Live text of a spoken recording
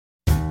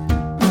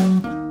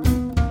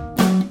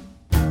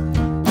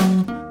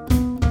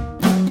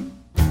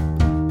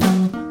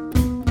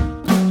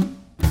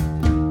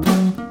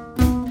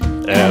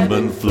ebb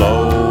and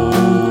flow.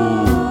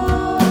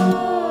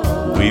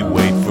 We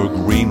wait for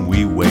green,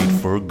 we wait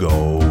for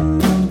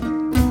gold.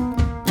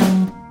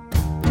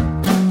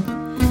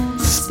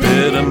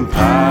 Spit and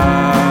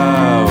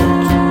pout,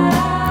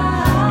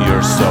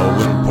 you're so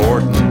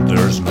important,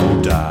 there's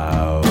no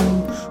doubt.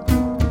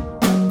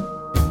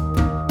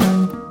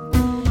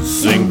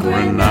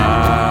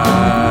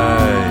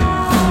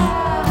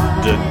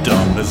 Synchronize, the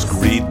dumbest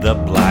greed, the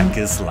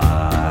blackest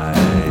lies.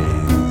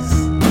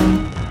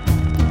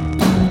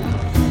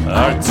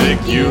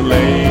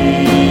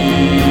 Articulate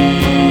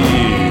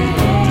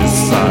the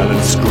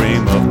silent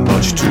scream of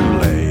much too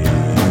late.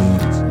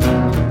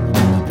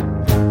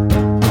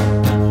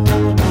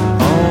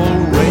 All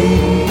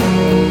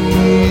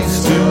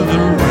raised to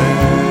the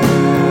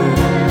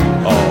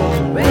red,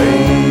 all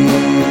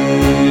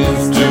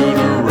raised to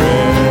the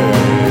red,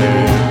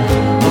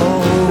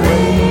 all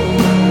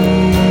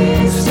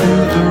raised to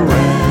the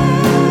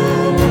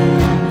red,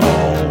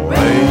 all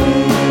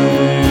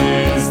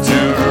raised to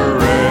the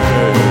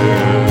red.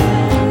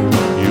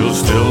 You'll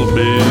still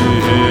be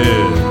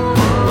here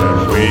when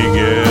we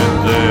get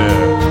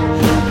there.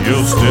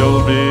 You'll still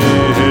be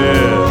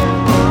here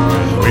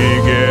when we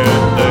get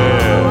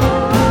there.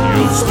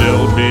 You'll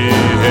still be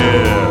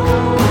here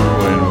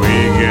when we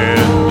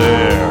get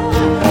there.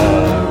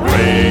 All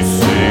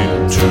racing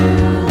to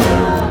the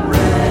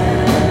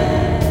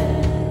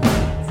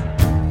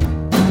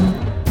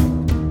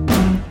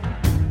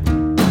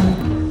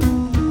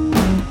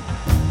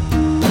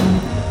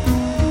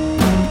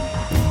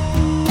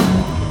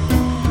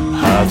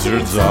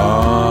hazards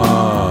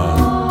on,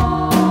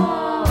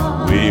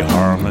 we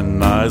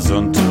harmonize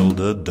until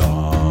the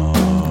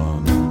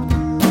dawn.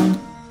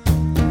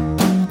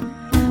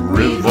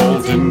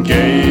 Revolt,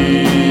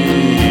 engage,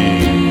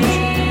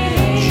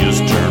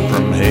 just turn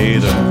from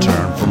hate and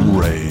turn from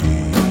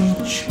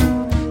rage.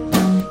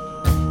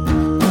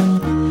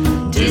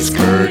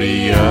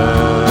 Discourteous,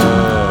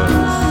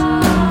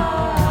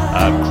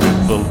 I've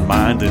crippled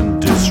mind in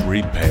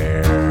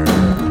disrepair.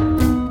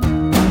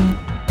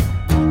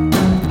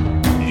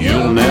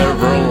 You'll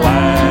never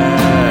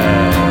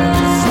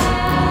last,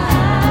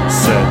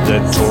 said the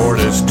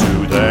tortoise to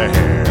the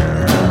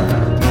hare.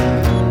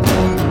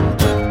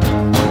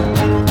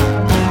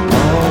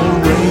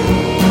 All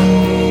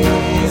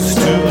raised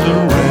to the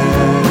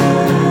red,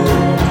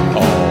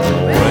 all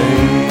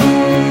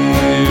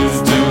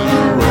raised to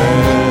the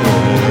red,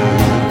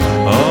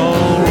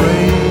 all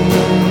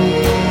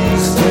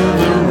raised to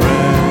the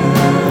red,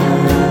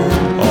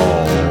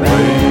 all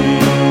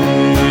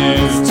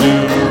raised to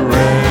the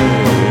red.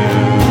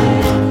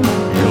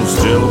 You'll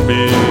still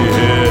be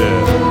here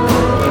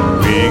when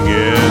we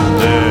get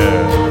there.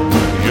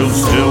 You'll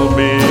still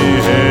be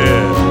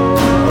here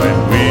when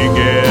we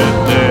get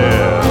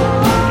there.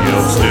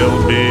 You'll still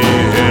be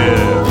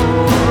here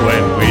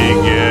when we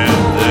get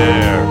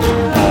there.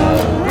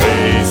 All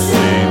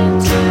racing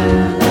to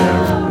their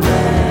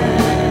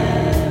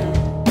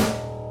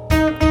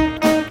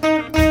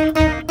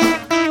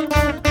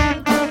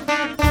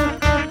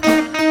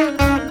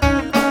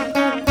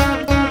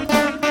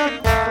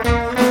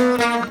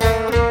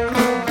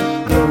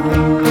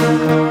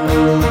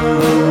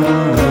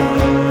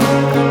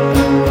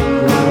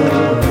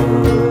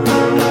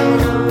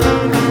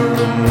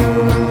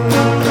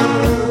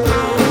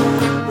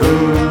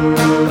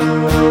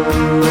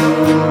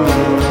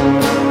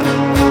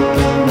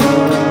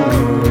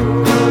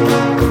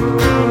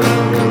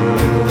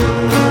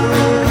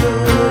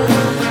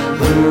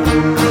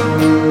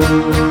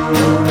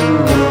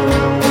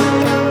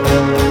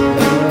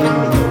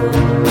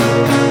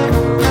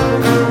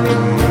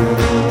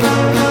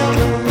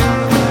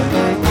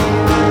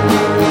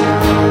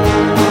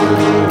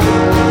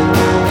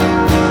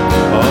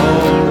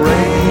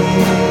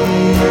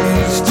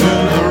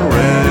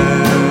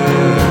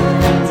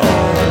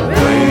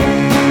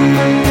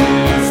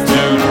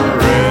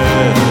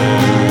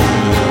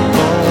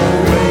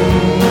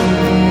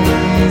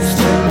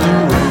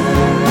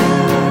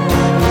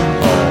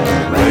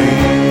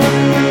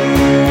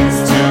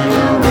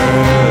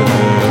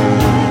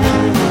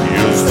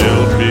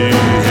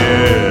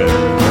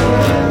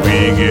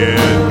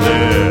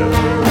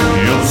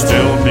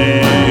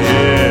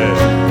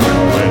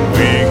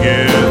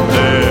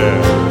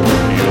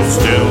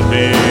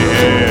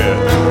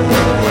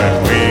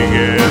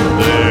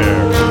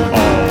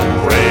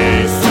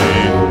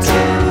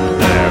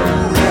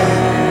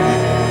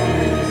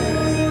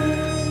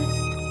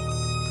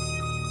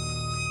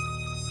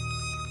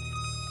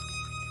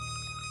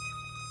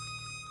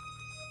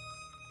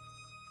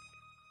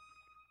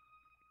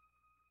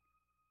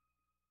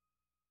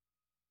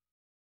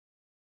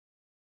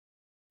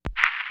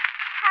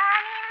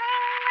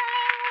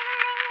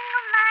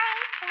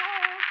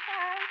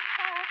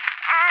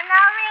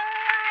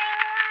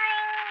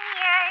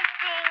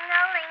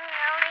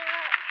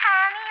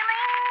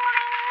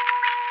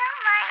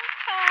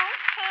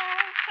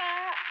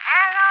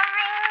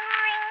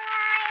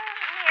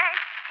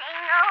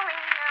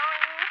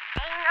Ding-a-ling-a-ling,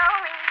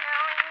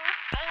 ding-a-ling-a-ling,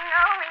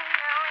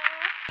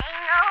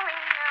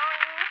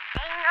 ding-a-ling-a-ling,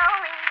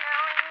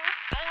 ding-a-ling-a-ling.